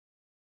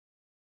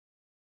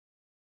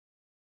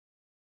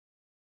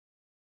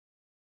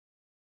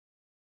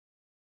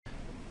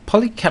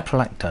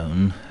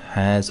Polycaprolactone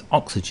has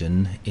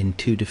oxygen in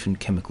two different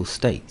chemical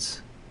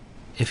states.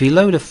 If we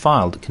load a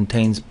file that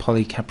contains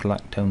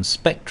polycaprolactone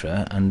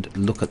spectra and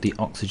look at the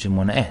oxygen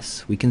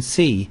 1s, we can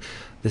see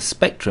the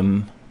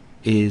spectrum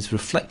is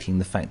reflecting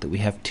the fact that we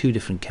have two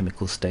different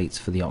chemical states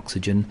for the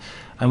oxygen,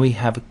 and we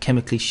have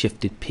chemically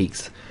shifted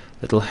peaks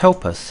that will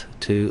help us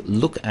to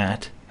look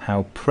at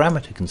how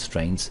parameter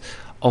constraints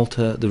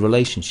alter the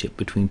relationship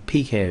between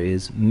peak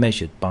areas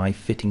measured by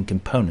fitting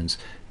components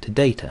to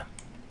data.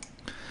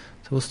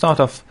 So we'll start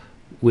off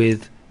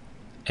with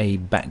a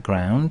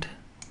background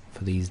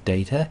for these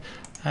data,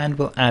 and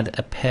we'll add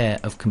a pair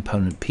of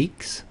component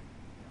peaks.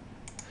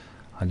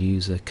 I'll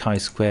use a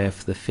chi-square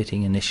for the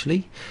fitting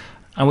initially,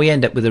 and we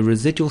end up with a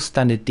residual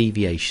standard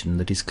deviation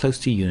that is close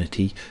to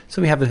unity,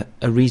 so we have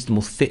a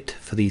reasonable fit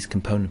for these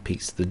component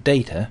peaks to the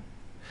data.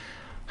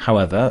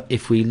 However,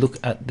 if we look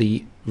at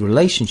the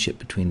relationship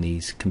between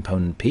these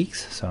component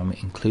peaks, so I'm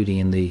including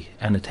in the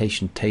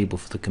annotation table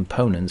for the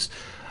components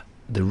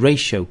the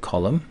ratio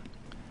column,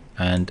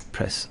 and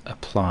press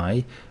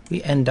apply,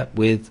 we end up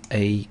with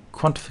a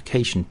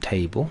quantification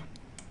table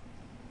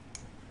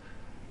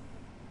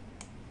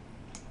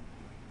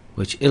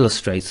which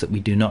illustrates that we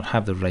do not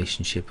have the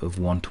relationship of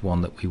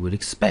 1-to-1 that we would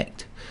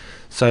expect.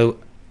 So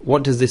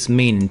what does this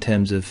mean in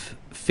terms of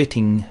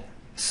fitting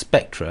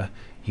spectra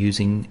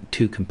using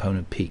two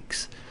component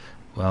peaks?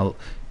 Well,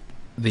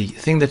 the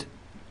thing that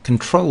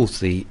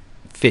controls the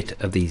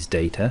fit of these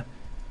data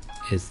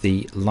is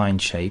the line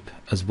shape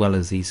as well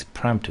as these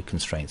parameter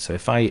constraints. So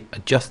if I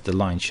adjust the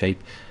line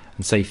shape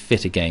and say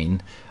fit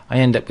again, I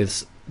end up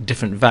with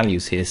different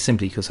values here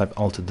simply because I've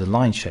altered the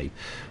line shape.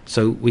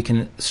 So we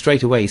can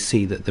straight away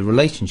see that the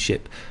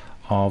relationship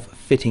of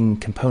fitting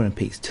component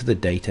peaks to the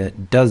data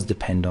does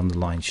depend on the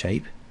line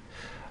shape,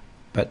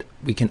 but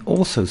we can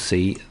also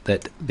see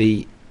that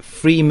the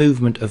free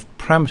movement of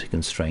parameter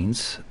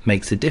constraints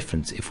makes a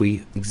difference. If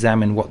we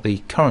examine what the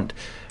current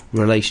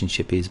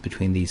relationship is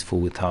between these full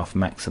width half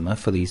maxima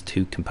for these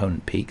two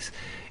component peaks,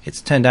 it's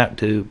turned out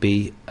to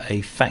be a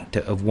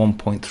factor of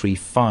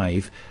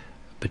 1.35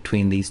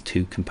 between these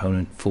two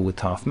component full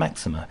width half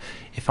maxima.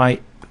 If I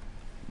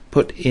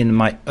put in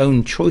my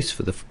own choice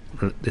for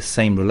the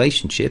same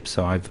relationship,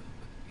 so I've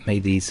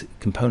made these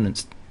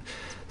components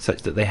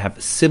such that they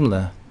have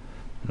similar,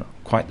 not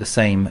quite the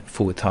same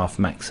full width half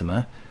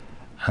maxima,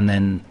 and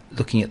then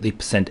looking at the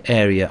percent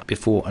area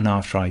before and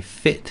after I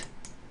fit,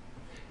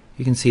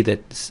 you can see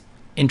that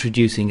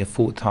introducing a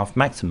full width half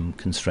maximum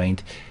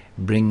constraint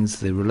brings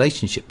the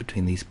relationship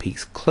between these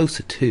peaks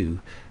closer to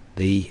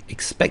the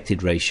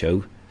expected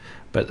ratio,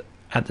 but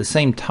at the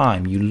same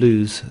time you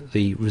lose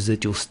the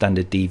residual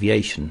standard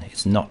deviation.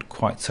 It's not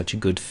quite such a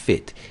good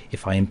fit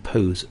if I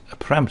impose a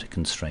parameter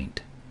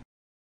constraint.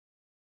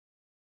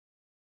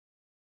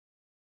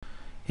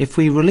 If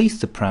we release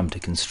the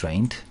parameter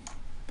constraint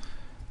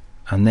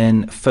and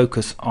then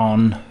focus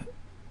on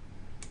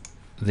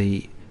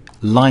the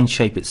line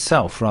shape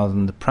itself rather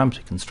than the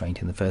parameter constraint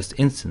in the first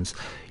instance,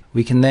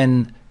 we can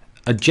then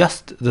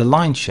adjust the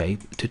line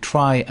shape to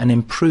try and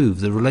improve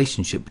the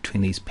relationship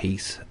between these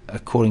peaks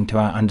according to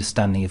our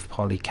understanding of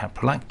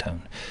polycaprolactone.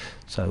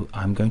 So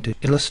I'm going to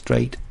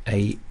illustrate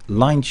a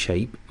line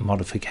shape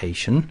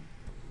modification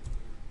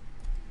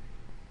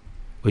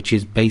which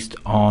is based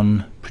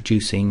on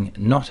producing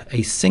not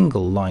a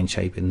single line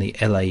shape in the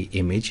LA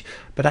image,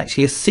 but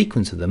actually a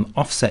sequence of them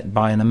offset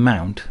by an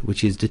amount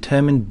which is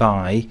determined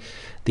by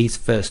these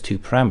first two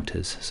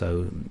parameters.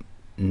 So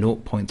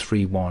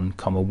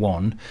 0.31,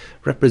 1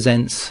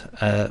 represents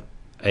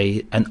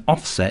an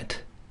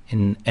offset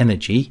in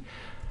energy,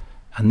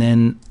 and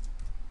then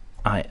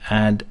I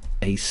add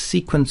a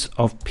sequence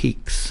of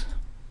peaks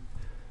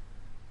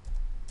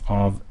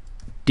of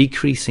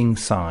decreasing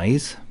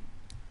size.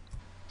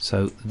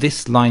 So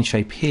this line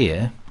shape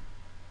here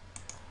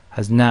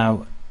has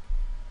now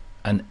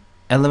an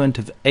element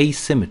of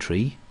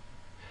asymmetry,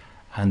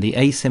 and the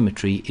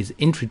asymmetry is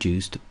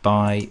introduced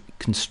by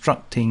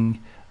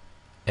constructing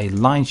a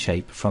line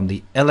shape from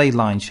the LA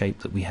line shape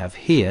that we have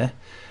here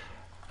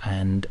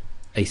and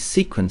a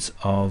sequence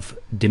of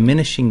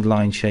diminishing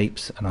line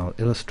shapes, and I'll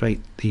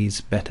illustrate these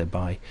better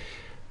by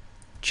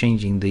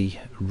changing the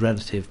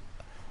relative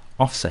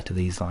offset of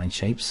these line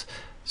shapes.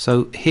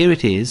 So here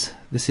it is.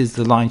 This is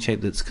the line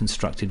shape that's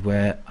constructed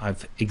where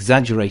I've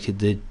exaggerated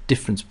the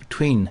difference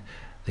between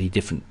the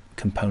different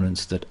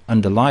components that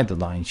underlie the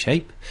line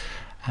shape,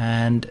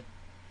 and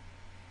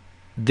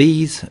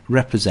these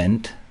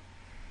represent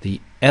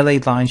the LA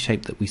line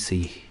shape that we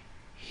see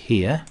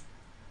here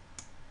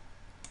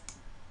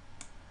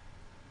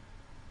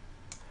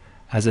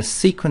as a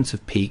sequence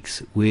of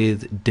peaks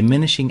with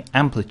diminishing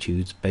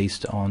amplitudes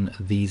based on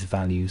these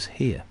values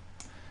here.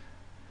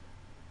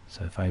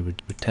 So if I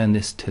return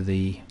this to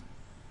the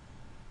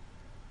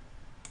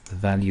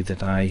value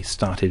that I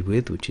started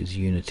with, which is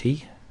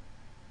unity,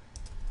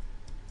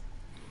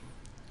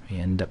 we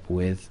end up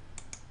with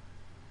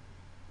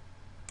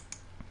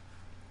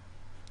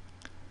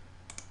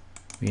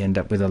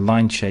a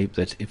line shape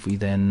that, if we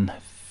then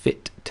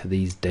fit to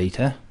these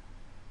data,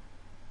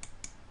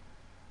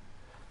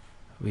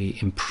 we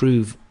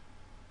improve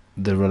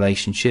the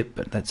relationship,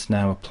 but let's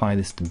now apply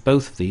this to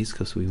both of these,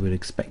 because we would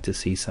expect to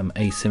see some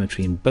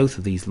asymmetry in both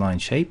of these line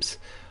shapes.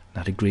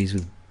 That agrees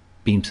with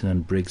Beamson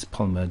and Briggs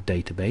polymer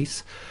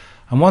database.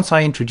 And once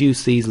I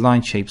introduce these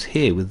line shapes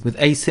here with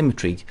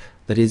asymmetry,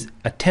 that is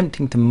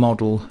attempting to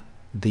model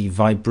the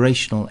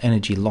vibrational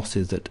energy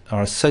losses that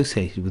are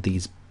associated with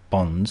these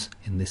bonds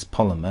in this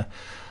polymer,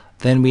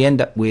 then we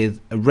end up with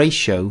a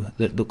ratio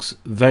that looks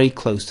very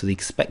close to the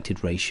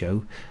expected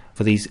ratio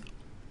for these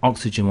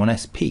oxygen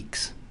 1s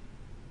peaks.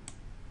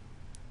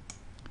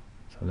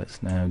 So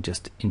let's now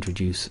just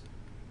introduce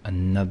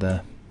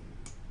another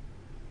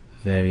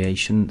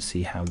variation,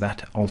 see how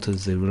that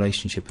alters the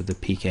relationship of the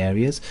peak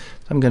areas.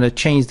 So I'm going to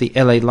change the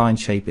LA line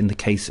shape in the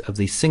case of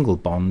the single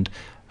bond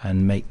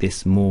and make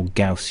this more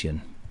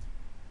Gaussian.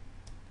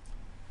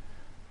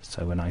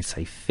 So when I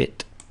say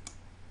fit,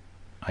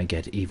 I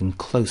get even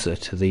closer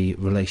to the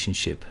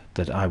relationship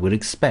that I would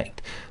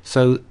expect.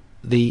 So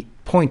the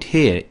point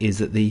here is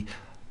that the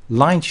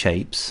line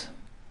shapes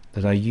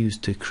that I use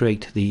to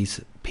create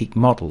these peak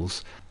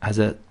models has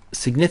a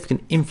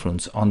significant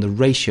influence on the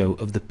ratio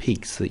of the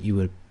peaks that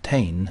you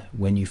obtain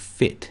when you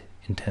fit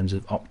in terms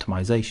of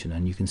optimization.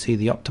 And you can see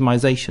the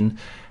optimization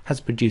has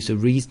produced a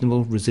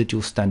reasonable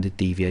residual standard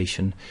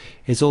deviation.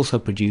 It's also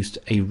produced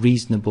a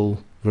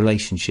reasonable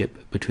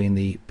relationship between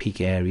the peak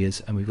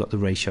areas, and we've got the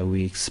ratio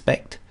we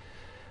expect.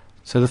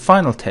 So the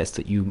final test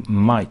that you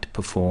might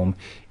perform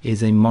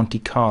is a Monte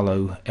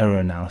Carlo error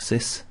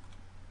analysis,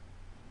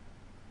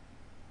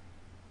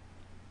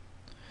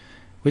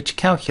 which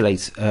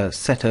calculates a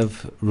set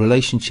of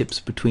relationships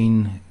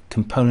between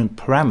component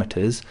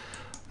parameters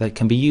that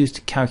can be used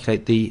to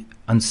calculate the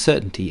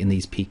uncertainty in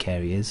these peak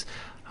areas.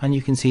 And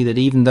you can see that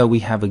even though we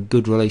have a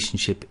good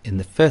relationship in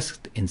the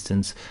first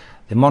instance,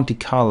 the Monte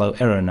Carlo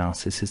error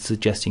analysis is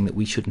suggesting that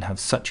we shouldn't have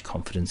such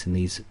confidence in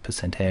these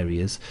percent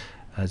areas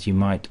as you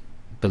might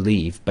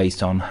believe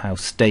based on how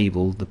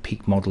stable the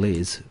peak model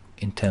is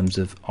in terms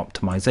of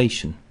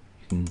optimization.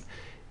 You can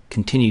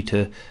continue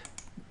to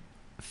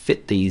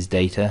fit these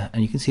data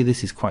and you can see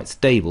this is quite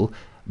stable,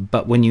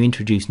 but when you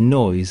introduce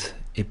noise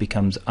it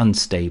becomes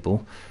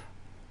unstable.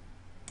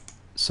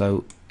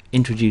 So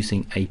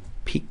introducing a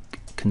peak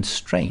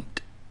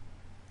constraint,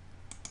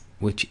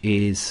 which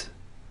is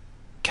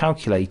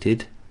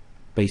calculated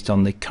based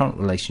on the current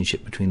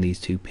relationship between these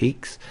two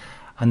peaks,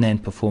 and then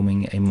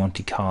performing a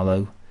Monte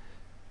Carlo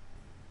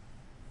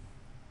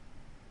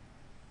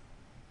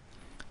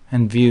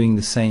and viewing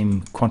the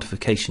same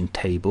quantification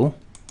table,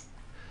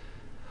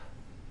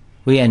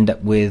 we end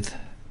up with,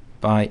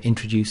 by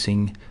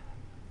introducing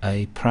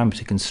a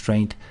parameter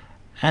constraint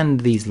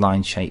and these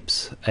line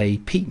shapes, a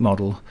peak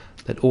model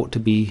that ought to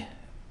be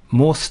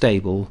more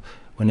stable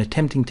when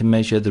attempting to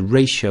measure the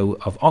ratio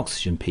of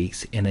oxygen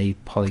peaks in a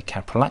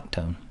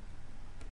polycaprolactone.